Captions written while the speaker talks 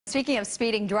Speaking of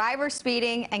speeding, driver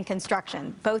speeding and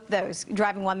construction, both those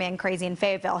driving one man crazy in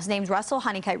Fayetteville. His name's Russell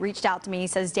Honeycutt. Reached out to me. He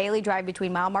says daily drive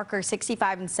between mile marker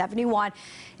 65 and 71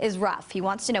 is rough. He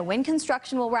wants to know when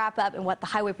construction will wrap up and what the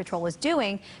Highway Patrol is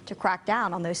doing to crack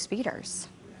down on those speeders.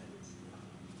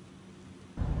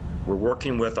 We're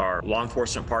working with our law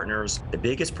enforcement partners. The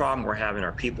biggest problem we're having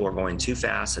are people are going too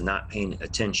fast and not paying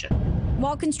attention.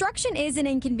 While construction is an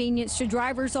inconvenience to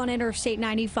drivers on Interstate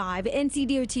 95,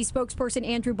 NCDOT spokesperson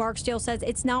Andrew Barksdale says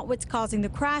it's not what's causing the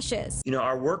crashes. You know,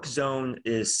 our work zone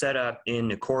is set up in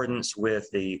accordance with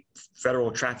the federal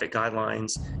traffic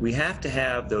guidelines. We have to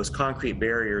have those concrete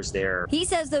barriers there. He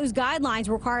says those guidelines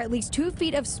require at least 2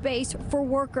 feet of space for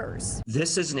workers.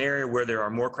 This is an area where there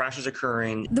are more crashes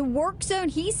occurring. The work zone,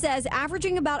 he says,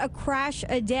 averaging about a crash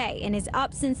a day and is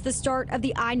up since the start of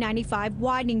the I-95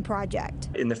 widening project.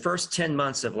 In the first 10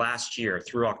 months of last year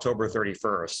through October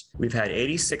 31st, we've had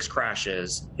 86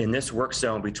 crashes in this work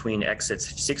zone between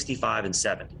exits 65 and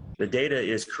 70. The data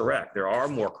is correct. There are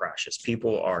more crashes.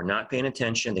 People are not paying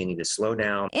attention. They need to slow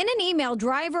down. In an email,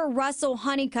 driver Russell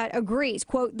Honeycutt agrees,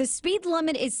 quote, the speed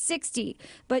limit is 60,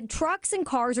 but trucks and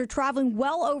cars are traveling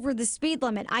well over the speed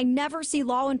limit. I never see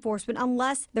law enforcement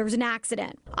unless there's an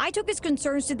accident. I took his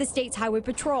concerns to the state's Highway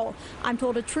Patrol. I'm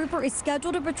told a trooper is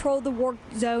scheduled to patrol the work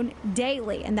zone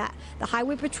daily and that the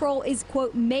Highway Patrol is,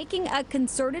 quote, making a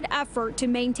concerted effort to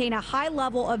maintain a high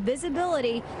level of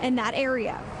visibility in that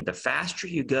area. The faster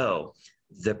you go,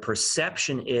 the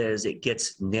perception is it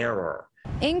gets narrower,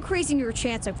 increasing your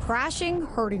chance of crashing,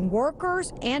 hurting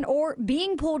workers, and or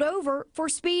being pulled over for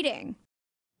speeding.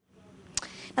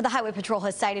 Now, the Highway Patrol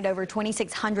has cited over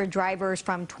 2,600 drivers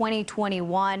from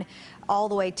 2021 all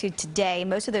the way to today.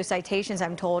 Most of those citations,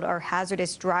 I'm told, are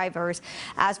hazardous drivers.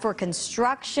 As for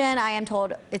construction, I am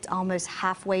told it's almost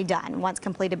halfway done. Once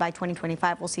completed by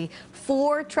 2025, we'll see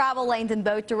 4 travel lanes in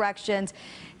both directions.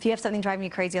 If you have something driving you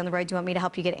crazy on the road, you want me to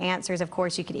help you get answers, of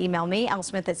course, you can email me,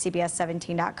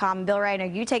 lsmith@cbs17.com. Bill Ray, I know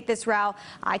you take this route.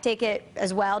 I take it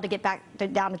as well to get back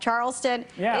down to Charleston.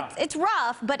 Yeah. It's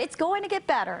rough, but it's going to get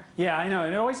better. Yeah, I know.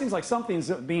 And it always seems like something's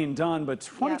being done, but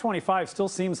 2025 still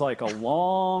seems like a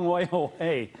long way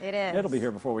away. It is. It'll be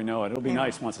here before we know it. It'll be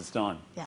nice once it's done. Yeah.